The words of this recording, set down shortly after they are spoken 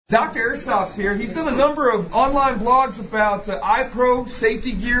Dr. Airsoft's here. He's done a number of online blogs about iPro,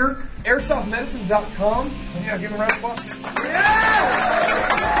 safety gear, airsoftmedicine.com. So yeah, give him a round of applause. Yeah!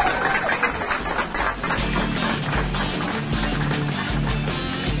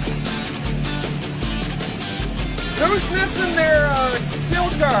 Who's missing their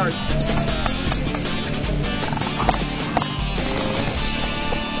field guard?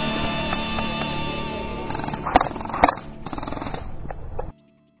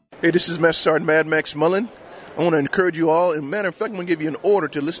 Hey, this is Master Sergeant Mad Max Mullen. I want to encourage you all. And matter of fact, I'm going to give you an order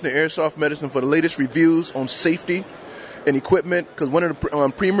to listen to Airsoft Medicine for the latest reviews on safety and equipment, because one of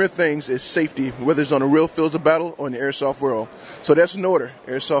the premier things is safety, whether it's on the real fields of battle or in the airsoft world. So that's an order.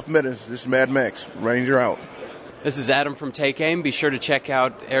 Airsoft Medicine. This is Mad Max. Ranger out. This is Adam from Take Aim. Be sure to check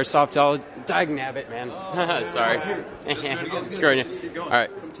out Airsoft All... Dagnabbit, man. Sorry. Screwing you. All right.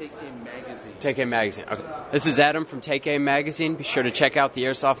 From Take Aim Magazine. Take Aim Magazine. Okay. This is Adam from Take Aim Magazine. Be sure to check out the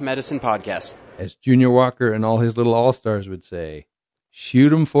Airsoft Medicine podcast. As Junior Walker and all his little all-stars would say,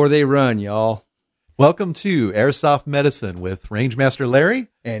 shoot 'em before they run, y'all. Welcome to Airsoft Medicine with Rangemaster Larry.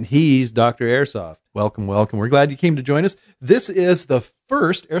 And he's Dr. Airsoft. Welcome, welcome. We're glad you came to join us. This is the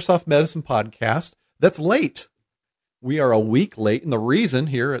first Airsoft Medicine podcast that's late. We are a week late, and the reason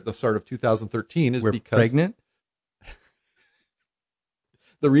here at the start of 2013 is We're because... pregnant?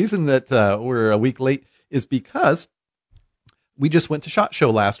 The reason that we're a week late is because we just went to SHOT Show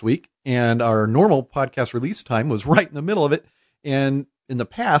last week, and our normal podcast release time was right in the middle of it, and in the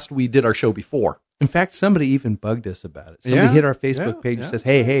past, we did our show before. In fact, somebody even bugged us about it. Somebody hit our Facebook page and says,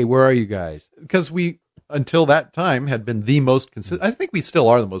 hey, where are you guys? Because we, until that time, had been the most consistent. I think we still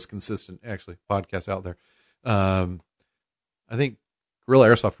are the most consistent, actually, podcast out there. I think Guerrilla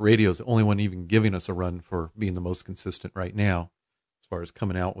Airsoft Radio is the only one even giving us a run for being the most consistent right now, as far as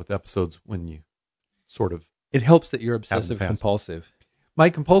coming out with episodes when you sort of... It helps that you're obsessive compulsive. My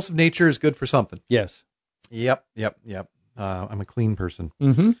compulsive nature is good for something. Yes. Yep. I'm a clean person.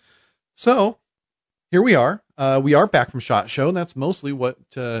 Mm-hmm. So here we are. We are back from SHOT Show, and that's mostly what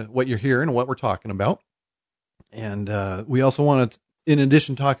you're hearing and what we're talking about. And we also want to, in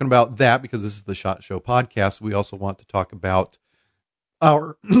addition to talking about that, because this is the SHOT Show podcast, we also want to talk about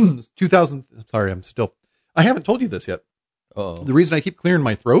our 2000. Sorry, I haven't told you this yet. Uh-oh. The reason I keep clearing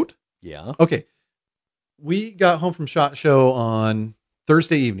my throat. Yeah. Okay. We got home from SHOT Show on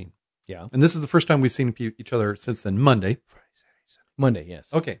Thursday evening. Yeah. And this is the first time we've seen each other since then. Monday, yes.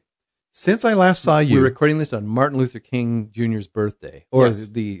 Okay. Since I last saw you. We're recording this on Martin Luther King Jr.'s birthday, or Yes.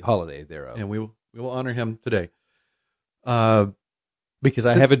 the holiday thereof. And we will honor him today. Because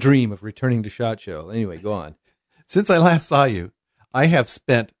I have a dream of returning to SHOT Show. Anyway, go on. Since I last saw you, I have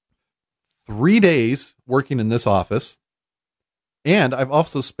spent 3 days working in this office, and I've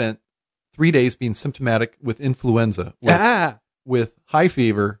also spent 3 days being symptomatic with influenza, with high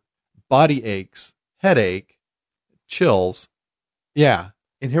fever, body aches, headache, chills. Yeah.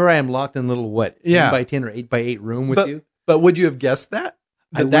 And here I am locked in a little, 10 by 10 or 8 by 8 room with you? But would you have guessed that?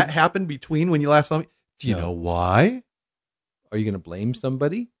 That happened between when you last saw me? Do you know why? Are you going to blame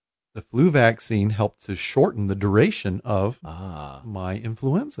somebody? The flu vaccine helped to shorten the duration of my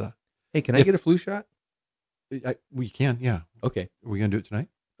influenza. Hey, can I get a flu shot? We can, yeah. Okay. Are we going to do it tonight?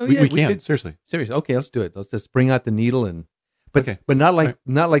 Oh, we yeah, can, seriously. Seriously. Okay, let's do it. Let's just bring out the needle but okay. not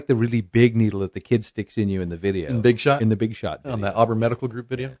like the really big needle that the kid sticks in you in the video. In Big Shot? In the Big Shot video. On that Auburn Medical Group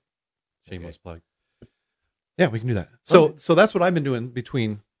video? Shameless plug. Yeah, we can do that. So that's what I've been doing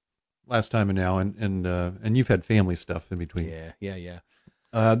between last time and now, and you've had family stuff in between. Yeah.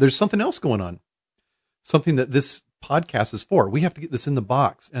 There's something else going on. Something that this podcast is for. We have to get this in the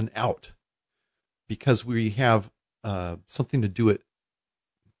box and out because we have something to do it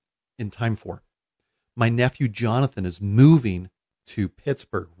in time for. My nephew Jonathan is moving to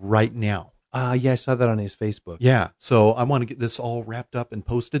Pittsburgh right now. Yeah, I saw that on his Facebook. Yeah, so I want to get this all wrapped up and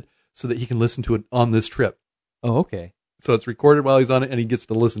posted so that he can listen to it on this trip. Oh, okay. So it's recorded while he's on it, and he gets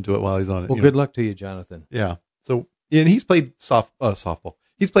to listen to it while he's on it. Well, good luck to you, Jonathan. Yeah. So, and he's played softball.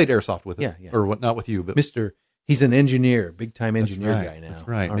 He's played airsoft with us. Yeah. Or what? Not with you, but he's an engineer, big time engineer guy now. That's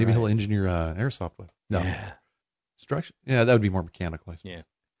right. All Maybe right. he'll engineer airsoft with. No. Yeah. Structure. Yeah, that would be more mechanical, I suppose. Yeah.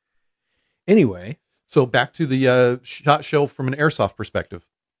 Anyway, so back to the SHOT Show from an airsoft perspective.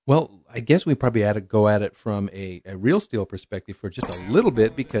 Well, I guess we probably had to go at it from a real steel perspective for just a little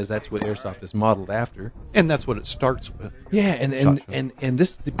bit because that's what airsoft is modeled after. And that's what it starts with. Yeah, and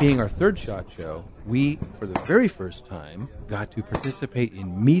this being our third SHOT Show, we, for the very first time, got to participate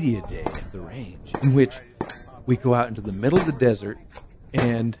in Media Day at the range, in which we go out into the middle of the desert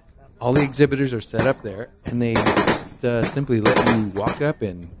and all the exhibitors are set up there, and they just simply let you walk up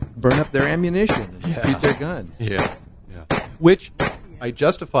and burn up their ammunition and shoot their guns. Yeah. Which I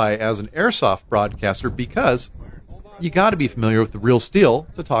justify as an airsoft broadcaster because you got to be familiar with the real steel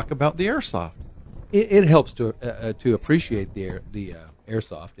to talk about the airsoft. It helps to appreciate the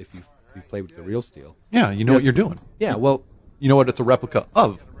airsoft if you play with the real steel. Yeah, you know what you're doing. Yeah, well, You know what it's a replica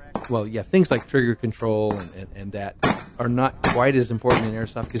of. well, yeah, things like trigger control and that are not quite as important in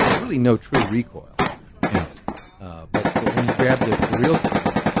airsoft because there's really no true recoil. Yeah. But when you grab the real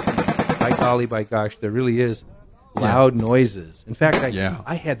stuff, by golly, by gosh, there really is loud noises. In fact,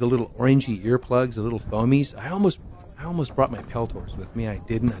 I had the little orangey earplugs, the little foamies. I almost brought my Peltors with me. I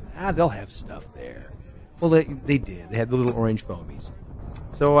didn't. They'll have stuff there. Well, they did. They had the little orange foamies.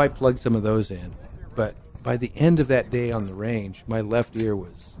 So I plugged some of those in. But by the end of that day on the range, my left ear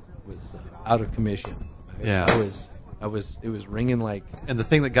was out of commission. Yeah. It was ringing like. And the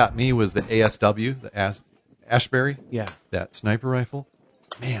thing that got me was the ASW, the Ashbury. Yeah. That sniper rifle.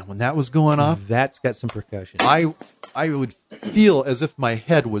 Man, when that was going off, That's got some percussion. I would feel as if my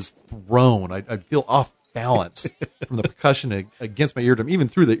head was thrown. I'd feel off balance from the percussion against my eardrum, even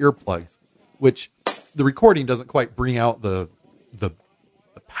through the earplugs, which the recording doesn't quite bring out the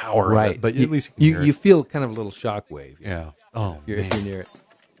power right. of it, but at least you can hear you it. feel kind of a little shockwave. Yeah. Oh, if man. you're near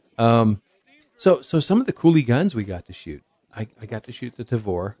it. So some of the coolie guns we got to shoot. I got to shoot the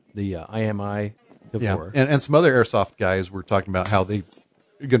Tavor, the IMI Tavor. Yeah, and some other airsoft guys were talking about how they're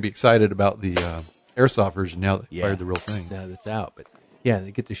going to be excited about the airsoft version now that they fired the real thing. Now that's out, but yeah,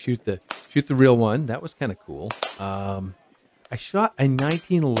 they get to shoot the real one. That was kind of cool. I shot a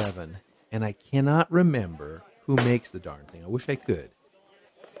 1911, and I cannot remember who makes the darn thing. I wish I could,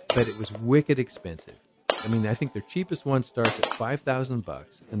 but it was wicked expensive. I mean, I think their cheapest one starts at $5,000,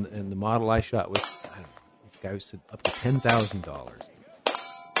 and the model I shot was, I don't know, this guy said up to $10,000.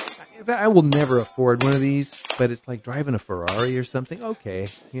 I will never afford one of these, but it's like driving a Ferrari or something. Okay,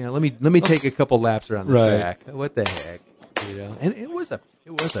 let me take a couple laps around the track. What the heck, And it was a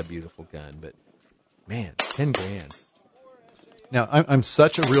beautiful gun, but man, $10,000. Now, I'm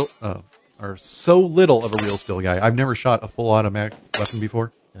such a real, or so little of a real steel guy. I've never shot a full automatic weapon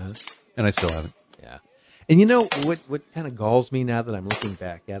before, and I still haven't. Yeah. And you know what kind of galls me now that I'm looking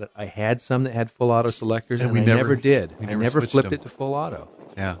back at it? I had some that had full auto selectors, and I never did. I never flipped it to full auto.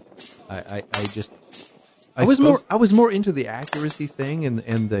 Yeah. I was more into the accuracy thing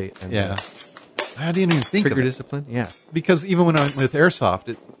and the I didn't even think trigger of it. discipline. Yeah. Because even when I'm with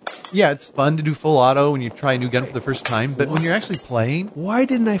airsoft, it's fun to do full auto when you try a new gun for the first time, but when you're actually playing, Why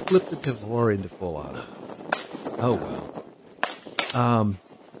didn't I flip the Tavor into full auto? Oh well.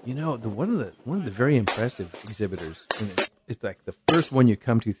 One of the very impressive exhibitors, and it's like the first one you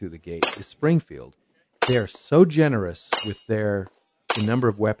come to through the gate, is Springfield. They are so generous with the number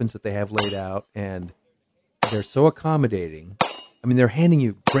of weapons that they have laid out, and they're so accommodating. I mean, they're handing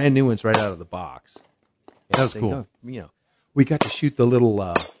you brand new ones right out of the box. That's cool. We got to shoot the little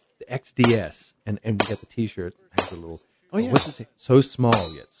the XDS, and we got the T-shirt. It has a little. Oh, yeah. What's it say? So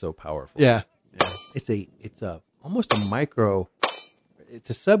small yet so powerful. yeah. It's almost a micro. It's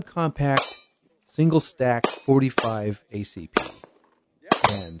a subcompact, single stack 45 ACP,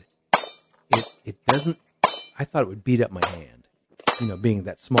 and it doesn't. I thought it would beat up my hand, being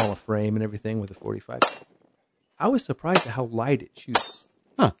that small a frame and everything with a 45. I was surprised at how light it shoots.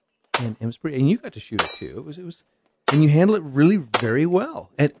 Huh. And it was pretty. And you got to shoot it too. It was, and you handle it really very well.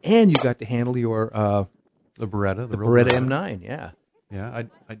 And you got to handle your The Beretta, the Beretta M9. Yeah.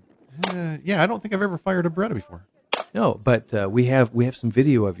 Yeah, I don't think I've ever fired a Beretta before. No, but we have some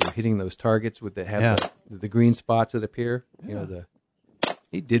video of you hitting those targets with the green spots that appear. Yeah.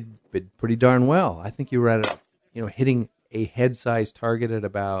 He did pretty darn well. I think you were at hitting a head-sized target at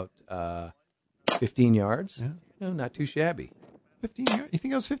about 15 yards. Yeah. Not too shabby. 15 yards? You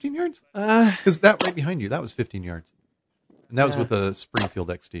think that was 15 yards? Because that right behind you, that was 15 yards. And that was with the Springfield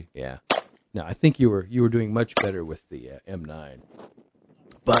XD. Yeah. No, I think you were doing much better with the M9.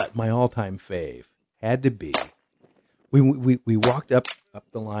 But my all-time fave had to be, we walked up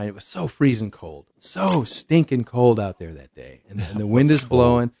the line. It was so freezing cold, so stinking cold out there that day, and the wind is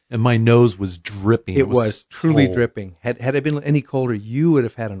blowing, and my nose was dripping. It was truly cold. dripping. Had it been any colder, you would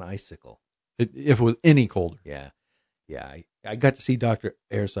have had an icicle. If it was any colder. Yeah. I got to see Dr.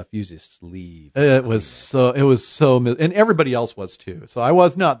 Airsoft use his sleeve. It was so, and everybody else was too. So I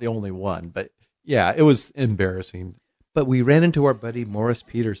was not the only one, but yeah, it was embarrassing. But we ran into our buddy Morris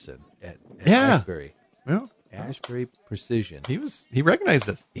Peterson at Ashbury. Well, Ashbury Precision. He recognized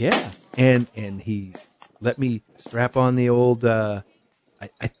us. Yeah, and he let me strap on the old. I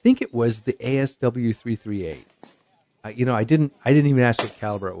think it was the ASW 338. I didn't even ask what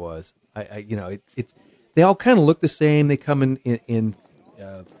caliber it was. They all kind of look the same. They come in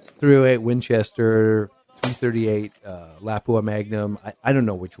 308 Winchester, T-38 Lapua Magnum. I don't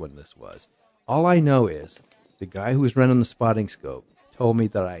know which one this was. All I know is the guy who was running the spotting scope told me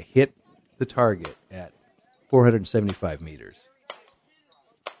that I hit the target at 475 meters.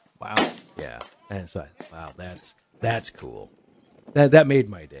 Wow. Yeah, and so wow, that's cool. That made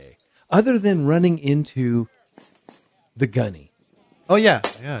my day. Other than running into the gunny. Oh yeah,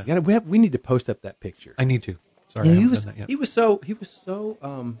 yeah. We need to post up that picture. I need to. Sorry, Yeah, I haven't done that yet. he was so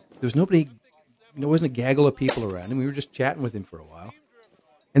there was nobody, there wasn't a gaggle of people around him. We were just chatting with him for a while,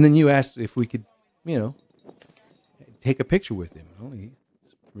 and then you asked if we could, take a picture with him. Well, his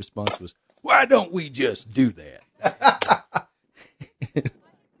response was, "Why don't we just do that?"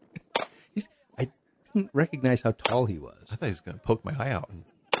 I didn't recognize how tall he was. I thought he was going to poke my eye out.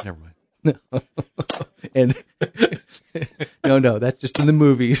 Never mind. No, and no, that's just in the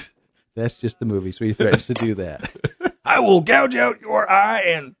movies. That's just the movies where he threatens to do that. I will gouge out your eye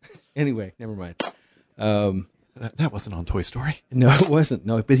and... Anyway, never mind. That wasn't on Toy Story. No, it wasn't.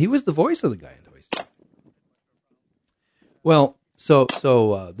 No, but he was the voice of the guy in Toy Story. Well, so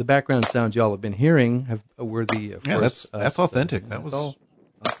the background sounds y'all have been hearing were the... Of course, that's authentic. That's all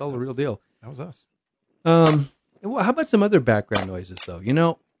the real deal. That was us. Well, how about some other background noises, though?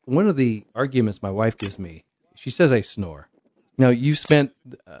 One of the arguments my wife gives me, she says I snore. Now, you spent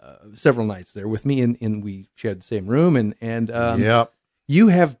several nights there with me, and we shared the same room, and Yep. You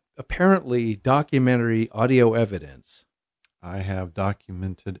have apparently documentary audio evidence. I have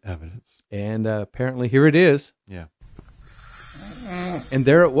documented evidence. And apparently here it is. Yeah. And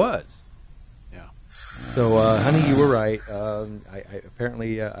there it was. Yeah. So, honey, you were right. I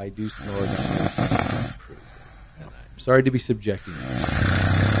apparently I do snore. And I'm sorry to be subjecting you.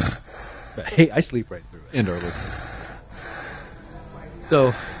 But hey, I sleep right through it. And our listeners.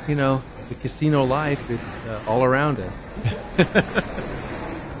 So, the casino life is all around us.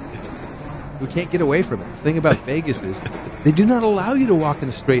 We can't get away from it. The thing about Vegas is they do not allow you to walk in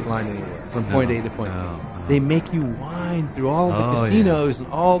a straight line anywhere from point A to point B. They make you wind through all the casinos and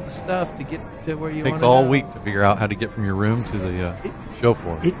all the stuff to get to where you want to go. It takes all week to figure out how to get from your room to the show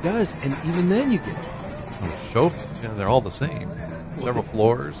floor. It does, and even then you get Show floor, they're all the same. Several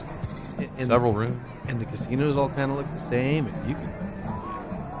floors, and several rooms. And the casinos all kind of look the same, and you can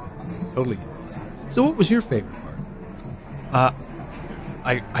totally get lost. So what was your favorite part?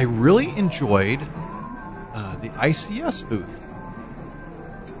 I really enjoyed the ICS booth.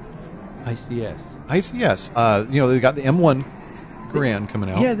 ICS. They got the M1 Garand coming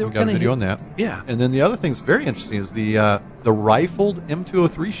out. Yeah, they were we got a video hit. on that. Yeah. And then the other thing that's very interesting is the rifled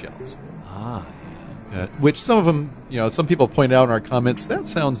M203 shells. Which some of them, some people point out in our comments, that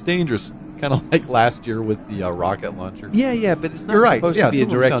sounds dangerous. Kind of like last year with the rocket launcher. Yeah, but it's not You're right. supposed Yeah, to be a some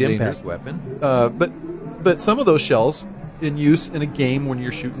of them direct sound impact dangerous. weapon. But some of those shells in use in a game when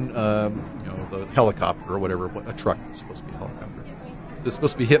you're shooting, the helicopter or whatever, a truck that's supposed to be a helicopter, that's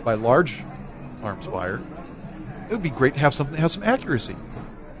supposed to be hit by large arms fire. It would be great to have something that has some accuracy,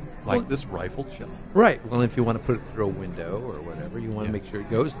 like this rifled shell. Right. Well, if you want to put it through a window or whatever, you want to make sure it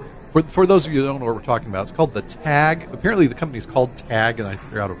goes there. For those of you who don't know what we're talking about, it's called the TAG. Apparently, the company's called TAG, and I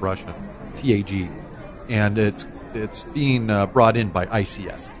think they're out of Russia, TAG, and it's being brought in by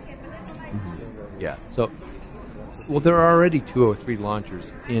ICS. Yeah. So, there are already 203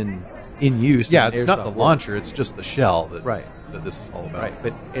 launchers in use. Yeah, in it's not the airsoft launcher; it's just the shell that this is all about. Right,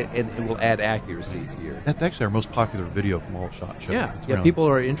 but it will add accuracy to your. That's actually our most popular video from all SHOT Show. Yeah, It's yeah. around People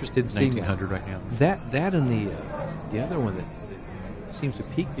are interested in seeing 1900 right now. That and the other one that seems to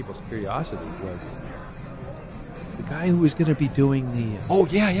pique people's curiosity was the guy who was going to be doing the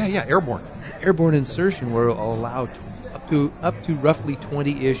Airborne insertion, where it'll allow up to roughly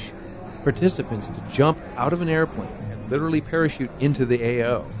 20-ish participants to jump out of an airplane and literally parachute into the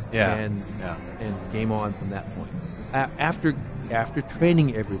AO. And game on from that point. After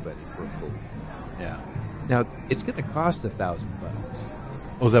training everybody for a full week. Yeah. Now it's going to cost $1,000.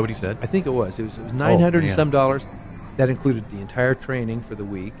 Oh, is that what he said? I think it was. It was $900 and some dollars. That included the entire training for the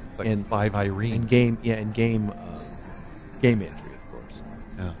week. It's like 5 Irenes. And game entry, of course.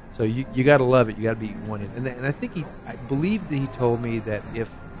 Yeah. So you got to love it. You got to be one. And I think I believe that he told me that if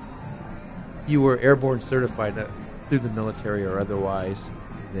you were airborne certified through the military or otherwise,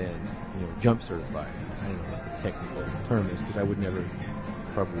 then jump certified. I don't know what the technical term is because I would never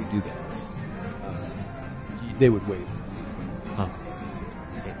probably do that. They would waive it. Huh.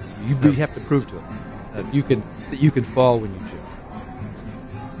 You have to prove to them that you can fall when you jump.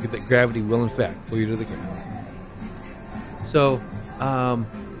 That gravity will in fact pull you to the ground. So,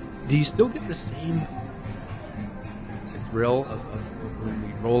 do you still get the same thrill of when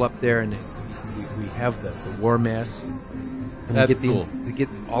we roll up there and we have the war mess And That's they get cool. they get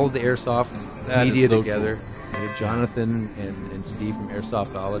all of the airsoft That is media so together. They get Jonathan and Steve from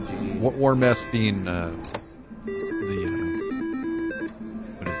Airsoftology. War Mess being what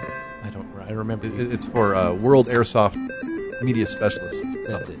is it? I remember. It's for World Airsoft Media Specialist. That's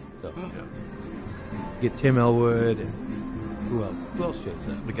something. it. So, Yeah. get Tim Elwood and who else? Who else shows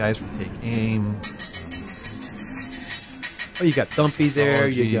up? The guys from Take Aim. Oh, you got Thumpy there.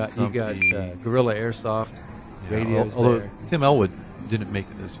 You got Thumpy. Gorilla Airsoft Yeah, radios although there. Tim Elwood didn't make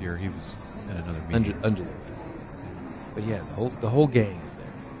it this year. He was in another meeting. Under there. But yeah, the whole gang is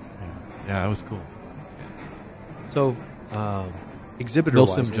there. Yeah, it was cool. So, exhibitor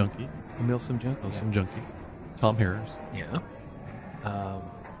Milsim Junkie. Milsim Junkie. Milsim Junkie. Tom Harris. Yeah.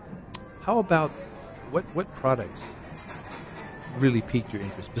 How about what products really piqued your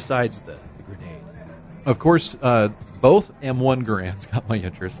interest besides the grenade? Of course, both M1 Garands got my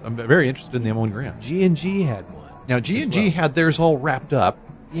interest. I'm very interested in the M1 Garand. G&G had one. Now, G&G had theirs all wrapped up.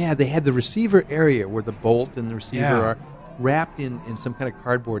 Yeah, they had the receiver area where the bolt and the receiver Yeah. are wrapped in some kind of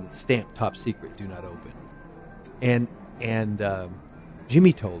cardboard and stamped top secret, do not open. And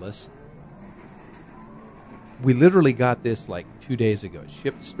Jimmy told us, we literally got this like 2 days ago. It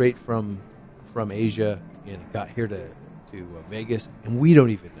shipped straight from Asia and it got here to Vegas, and we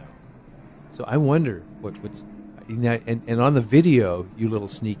don't even know. So I wonder what's and on the video, you little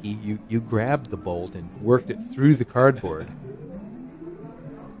sneaky, you grabbed the bolt and worked it through the cardboard,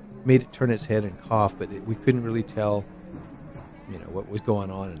 made it turn its head and cough, but we couldn't really tell, what was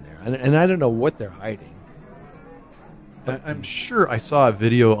going on in there, and I don't know what they're hiding. I'm sure I saw a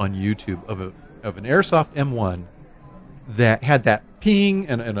video on YouTube of an Airsoft M1 that had that ping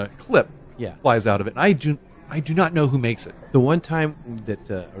and a clip flies out of it. And I do not know who makes it. The one time that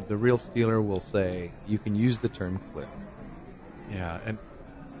the real stealer will say you can use the term clip. Yeah, and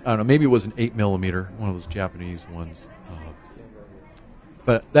I don't know, maybe it was an 8mm, one of those Japanese ones.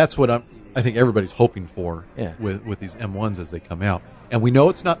 But that's what I think everybody's hoping for with these M1s as they come out. And we know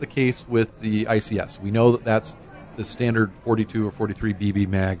it's not the case with the ICS. We know that that's the standard 42 or 43 BB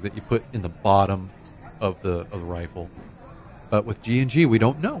mag that you put in the bottom of the rifle. But with G&G, we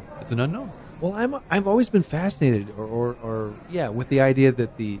don't know. It's an unknown. Well, I've always been fascinated, with the idea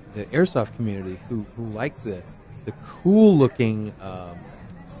that the airsoft community who like the cool looking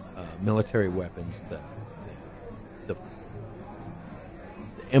military weapons, the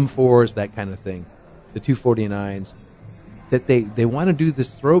M4s, that kind of thing, the 249s, that they want to do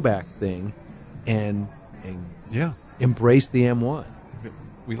this throwback thing and embrace the M1.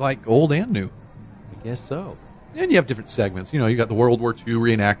 We like old and new. I guess so. And you have different segments. You got the World War II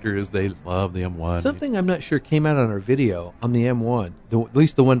reenactors. They love the M1. Something I'm not sure came out on our video on the M1, at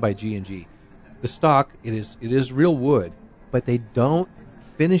least the one by G&G. The stock, it is real wood, but they don't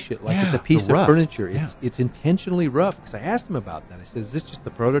finish it like it's a piece of furniture. It's intentionally rough, because I asked him about that. I said, is this just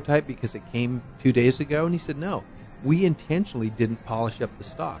the prototype because it came 2 days ago? And he said, no. We intentionally didn't polish up the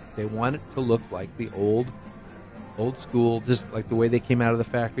stock. They want it to look like the old school, just like the way they came out of the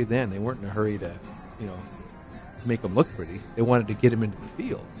factory then. They weren't in a hurry to, make them look pretty. They wanted to get them into the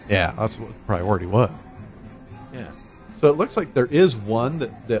field. Yeah, that's what the priority was. Yeah. So it looks like there is one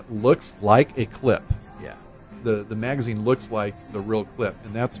that looks like a clip. Yeah. The magazine looks like the real clip,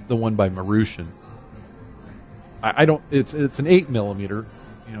 and that's the one by Marushin. I don't. It's an 8mm.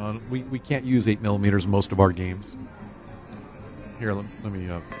 We can't use 8mm in most of our games. Here, let me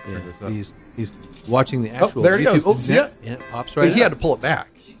figure this up. He's watching the actual. There it YouTube. goes. Oh, see it? Yeah, it pops right. But he had to pull it back.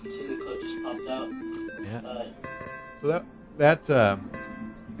 Just popped out. Yeah. So that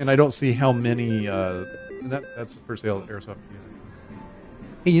and I don't see how many. That's for sale at Airsoft.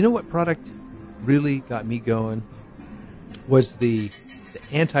 Hey, you know what product really got me going was the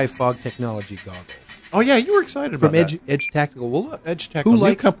anti-fog technology goggles Oh yeah, you were excited about from that. Edge Tactical. Well, look, Edge Tactical,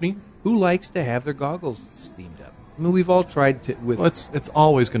 new company. Who likes to have their goggles steamed up? I mean, we've all tried to. Well, it's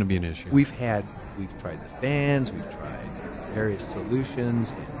always going to be an issue. We've tried the fans, we've tried various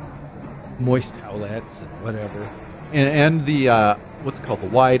solutions, and moist towelettes and whatever. And the what's it called, the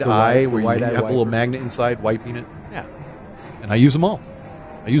wide eye, where you wide have eye a little wipers. magnet inside wiping it. Yeah. And I use them all.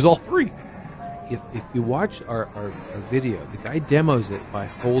 I use all three. If you watch our video, the guy demos it by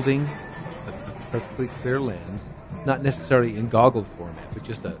holding a perfectly clear lens, not necessarily in goggle format, but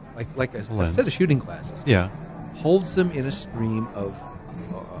just a Lens. set of shooting glasses. Yeah. Holds them in a stream of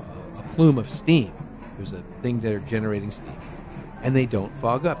a plume of steam. There's a thing that are generating steam, and they don't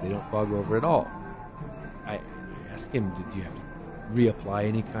fog up. They don't fog over at all. I asked him, "Did you have to reapply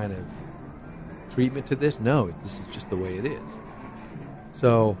any kind of treatment to this?" No, this is just the way it is.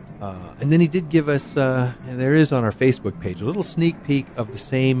 So, and then he did give us, and there is on our Facebook page, a little sneak peek of the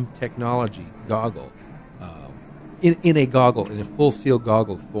same technology goggle. in a goggle, in a full seal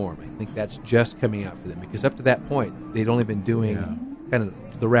goggle form. I think that's just coming out for them because up to that point they'd only been doing kind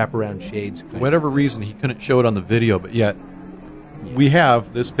of the wraparound shades. For whatever reason, he couldn't show it on the video, but yet we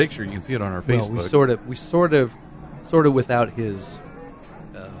have this picture. You can see it on our Facebook. We sort of without his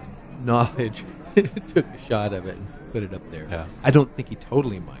knowledge, took a shot of it and put it up there. Yeah. I don't think he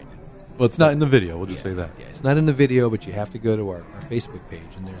totally minded. Well, it's not in the video. We'll just say that. Yeah, it's not in the video, but you have to go to our Facebook page,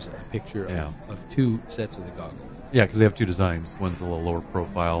 and there's a picture of two sets of the goggles. Yeah, because they have two designs. One's a little lower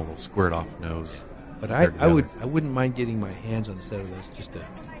profile, a little squared off nose. But I wouldn't mind getting my hands on a set of those just to,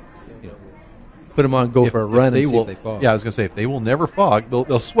 put them on, go for a run, and see if they fog. Yeah, I was going to say, if they will never fog,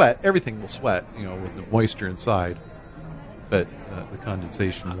 they'll sweat. Everything will sweat, with the moisture inside. But the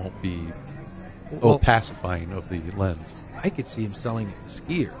condensation won't be pacifying of the lens. I could see him selling it to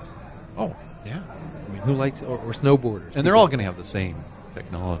skiers. Oh, yeah. I mean, who likes, or snowboarders. And they're all going to have the same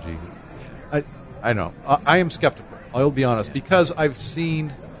technology. I know. I am skeptical. I'll be honest, because I've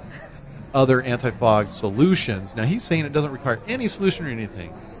seen other anti-fog solutions. Now, he's saying it doesn't require any solution or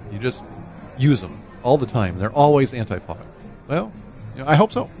anything. You just use them all the time. They're always anti-fog. Well, I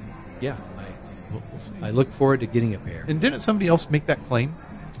hope so. Yeah. We'll see. I look forward to getting a pair. And didn't somebody else make that claim?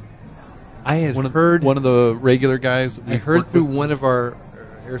 I had heard one of the regular guys. I heard through one of our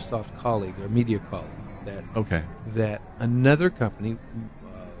airsoft colleagues, our media colleague, that another company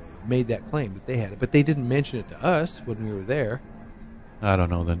made that claim that they had it, but they didn't mention it to us when we were there. I don't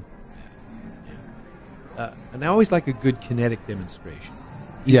know then. And I always like a good kinetic demonstration.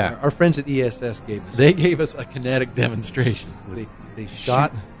 Yeah, our friends at ESS gave us. They gave us a kinetic demonstration. They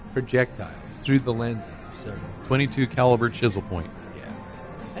shot projectiles through the lens. 22 caliber chisel point.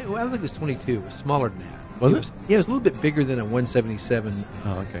 Yeah, I think it was 22. It was smaller than that. Was it? Yeah, it was a little bit bigger than a 177.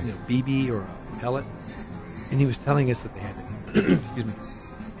 Oh, okay. BB or a pellet. And he was telling us that they had to, excuse me,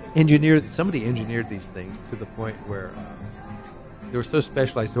 somebody engineered these things to the point where they were so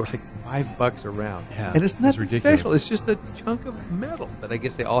specialized. They were like $5 a round. Yeah, and it's not ridiculous. special. It's just a chunk of metal that I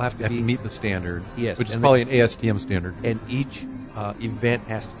guess they all have to meet the standard. Yes, which is probably an ASTM standard. And each event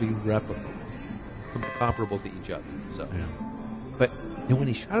has to be replicable, comparable to each other. So, but when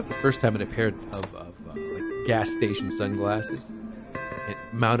he shot it the first time in a pair of like gas station sunglasses, it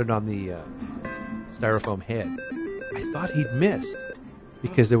mounted on the styrofoam head, I thought he'd missed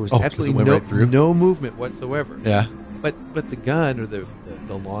because there was absolutely no movement whatsoever. Yeah. But the gun or the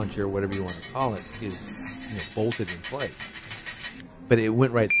launcher, whatever you want to call it, is bolted in place. But it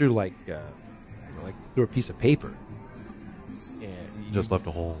went right through like through a piece of paper. And just left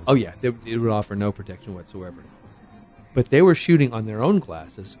a hole. Oh yeah, it would offer no protection whatsoever. But they were shooting on their own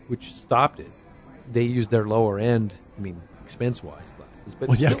glasses, which stopped it. They used their lower end, expense-wise glasses. But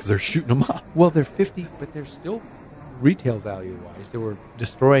because they're shooting them up. Well, they're $50, but they're still retail value-wise. They were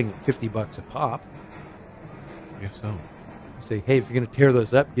destroying at $50 a pop. I guess so. Say, hey, if you're going to tear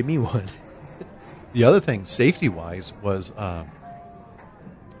those up, give me one. The other thing, safety-wise, was I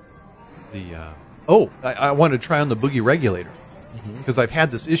wanted to try on the boogie regulator because I've had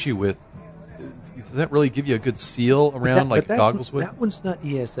this issue with. Does that really give you a good seal around goggles would? That one's not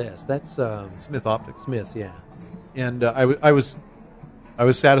ESS. That's Smith Optics. Smith, yeah. And I was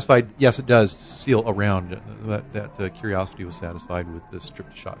satisfied. Yes, it does seal around. That curiosity was satisfied with this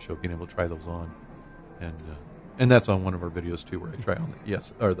trip to SHOT Show, being able to try those on, and that's on one of our videos too, where I try on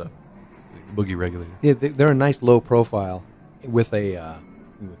the boogie regulator. Yeah, they're a nice low profile with a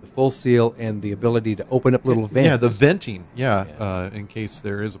full seal and the ability to open up little vents. Yeah, the venting. Yeah. In case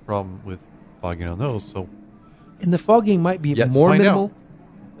there is a problem with fogging on those. So, and the fogging might be more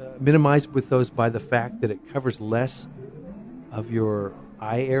minimized with those by the fact that it covers less of your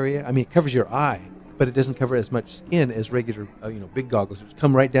eye area. It covers your eye, but it doesn't cover as much skin as regular, big goggles, which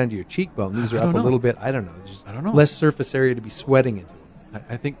come right down to your cheekbone. These are up a little bit. I don't know. There's I don't know. Less surface area to be sweating into.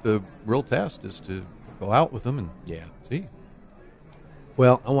 I think the real test is to go out with them and see.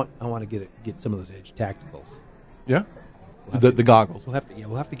 Well, I want to get some of those Edge Tacticals. Yeah. The goggles. We'll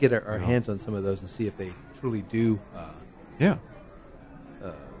have to get our hands on some of those and see if they truly do.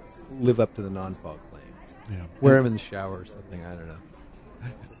 Live up to the non-fog claim. Yeah. Wear them in the shower or something. I don't know.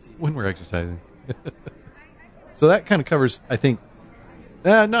 When we're exercising. So that kind of covers, I think.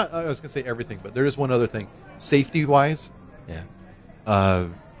 I was going to say everything, but there is one other thing, safety-wise. Yeah.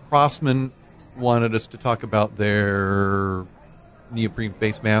 Crossman wanted us to talk about their neoprene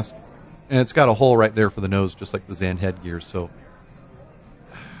face mask. And it's got a hole right there for the nose, just like the Zan headgear. So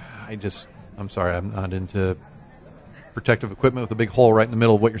I'm sorry, I'm not into protective equipment with a big hole right in the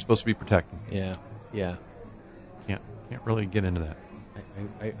middle of what you're supposed to be protecting. Yeah. Can't really get into that.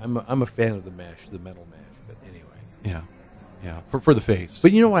 I'm a fan of the mesh, the metal mesh. But anyway. Yeah. For the face.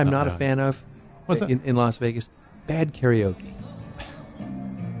 But you know what I'm not a fan of? What's that? In Las Vegas? bad karaoke.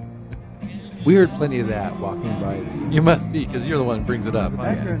 We heard plenty of that walking by the... You must be, because you're the one who brings it up. The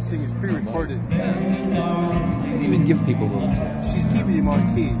background singing is pre-recorded. You even give people a little sing. She's keeping him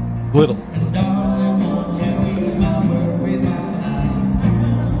on key. Little.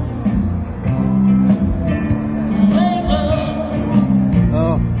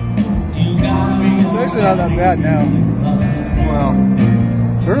 Oh. It's actually not that bad now. Well,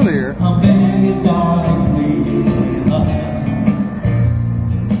 earlier.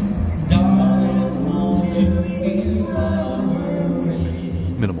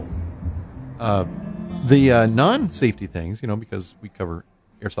 Minimal. The non-safety things, because we cover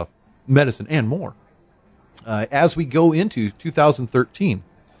airsoft medicine and more. As we go into 2013,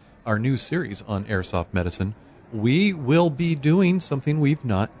 our new series on airsoft medicine, we will be doing something we've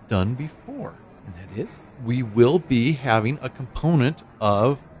not done before. And that is? We will be having a component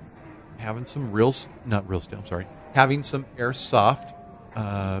of having some having some airsoft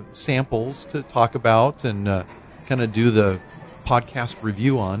samples to talk about and kind of do the podcast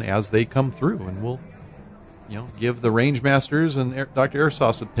review on as they come through, and we'll give the range masters and Dr.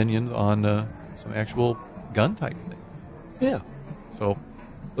 Airsoft's opinions on some actual gun type things. Yeah. So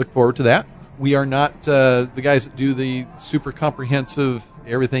look forward to that. We are not the guys that do the super comprehensive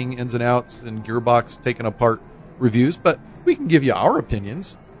everything ins and outs and gearbox taken apart reviews, but we can give you our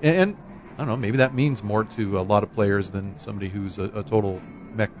opinions, and I don't know, maybe that means more to a lot of players than somebody who's a total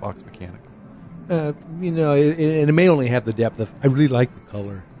mech box mechanic. And it may only have the depth of, I really like the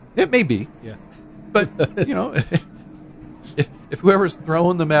color. It may be. Yeah. But, if whoever's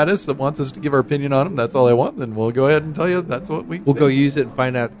throwing them at us that wants us to give our opinion on them, that's all they want, then we'll go ahead and tell you that's what we'll go use it and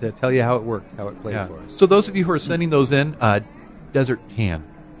find out, tell you how it worked, how it played for us. So those of you who are sending those in, Desert Tan.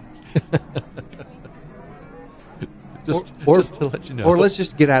 just to let you know. Or let's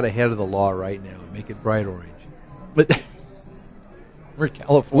just get out ahead of the law right now and make it bright orange. But we're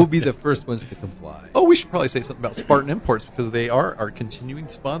California. We'll be the first ones to comply. Oh, we should probably say something about Spartan Imports, because they are our continuing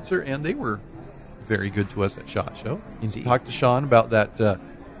sponsor, and they were very good to us at SHOT Show. Indeed. Talked to Sean about that the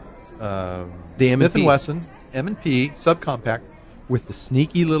Smith & Wesson M&P subcompact with the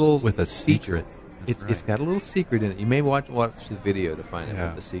sneaky little secret. It's got a little secret in it. You may watch the video to find out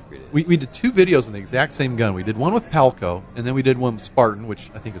what the secret is. We did 2 videos on the exact same gun. We did one with Palco, and then we did one with Spartan, which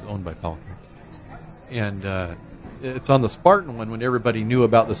I think is owned by Palco. And it's on the Spartan one when everybody knew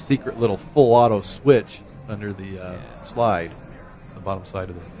about the secret little full auto switch under the slide, the bottom side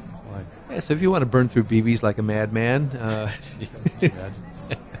of the slide. Yeah, so if you want to burn through BBs like a madman, do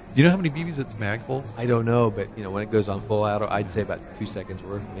you know how many BBs its mag holds? I don't know, but when it goes on full auto, I'd say about 2 seconds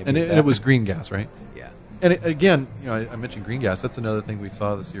worth. Maybe and it was green gas, right? Yeah. And again, I mentioned green gas. That's another thing we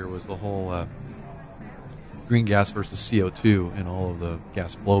saw this year was the whole green gas versus CO2 and all of the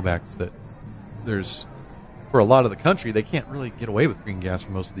gas blowbacks that there's. For a lot of the country, they can't really get away with green gas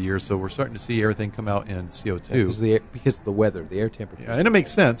for most of the year, so we're starting to see everything come out in CO2. Because of the weather, the air temperature. Yeah, and it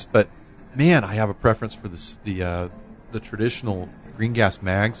makes sense, but man, I have a preference for the traditional green gas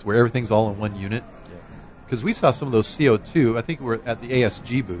mags where everything's all in one unit. Because we saw some of those CO2, I think we were at the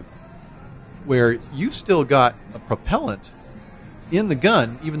ASG booth, where you've still got a propellant in the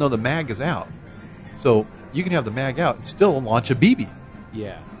gun even though the mag is out. So you can have the mag out and still launch a BB.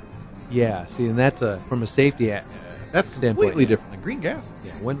 Yeah. Yeah, see, and that's from a safety that's completely different than green gas.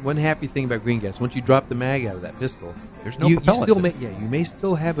 Yeah, one happy thing about green gas, once you drop the mag out of that pistol, there's no propellant. You may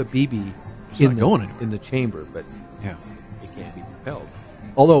still have a BB in the chamber, but it can't be propelled.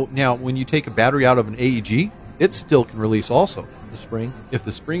 Although now, when you take a battery out of an AEG, it still can release also. The spring? If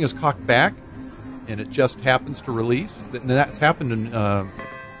the spring is cocked back and it just happens to release, then that's happened in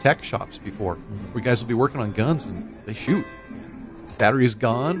tech shops before, where guys will be working on guns and they shoot. Battery is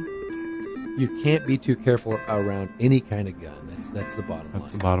gone. You can't be too careful around any kind of gun. That's the bottom line.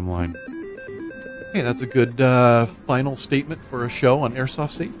 That's the bottom line. Hey, that's a good final statement for a show on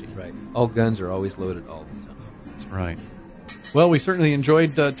airsoft safety. Right. All guns are always loaded all the time. That's right. Well, we certainly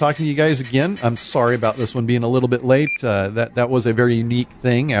enjoyed talking to you guys again. I'm sorry about this one being a little bit late. That was a very unique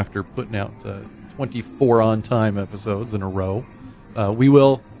thing after putting out 24 on-time episodes in a row. We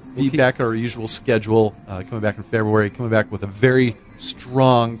will be back at our usual schedule, coming back in February, coming back with a very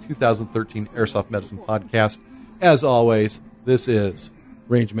strong 2013 Airsoft Medicine podcast. As always, this is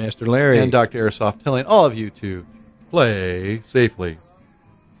Range Master Larry and Dr. Airsoft telling all of you to play safely.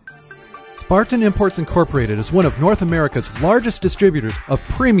 Spartan Imports Incorporated is one of North America's largest distributors of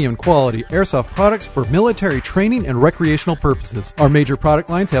premium quality airsoft products for military training and recreational purposes. Our major product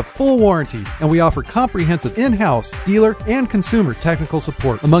lines have full warranties, and we offer comprehensive in-house, dealer, and consumer technical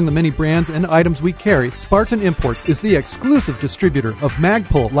support. Among the many brands and items we carry, Spartan Imports is the exclusive distributor of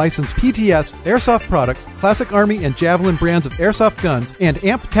Magpul licensed PTS airsoft products, Classic Army and Javelin brands of airsoft guns, and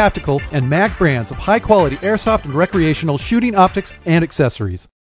Amp Tactical and Mag brands of high-quality airsoft and recreational shooting optics and accessories.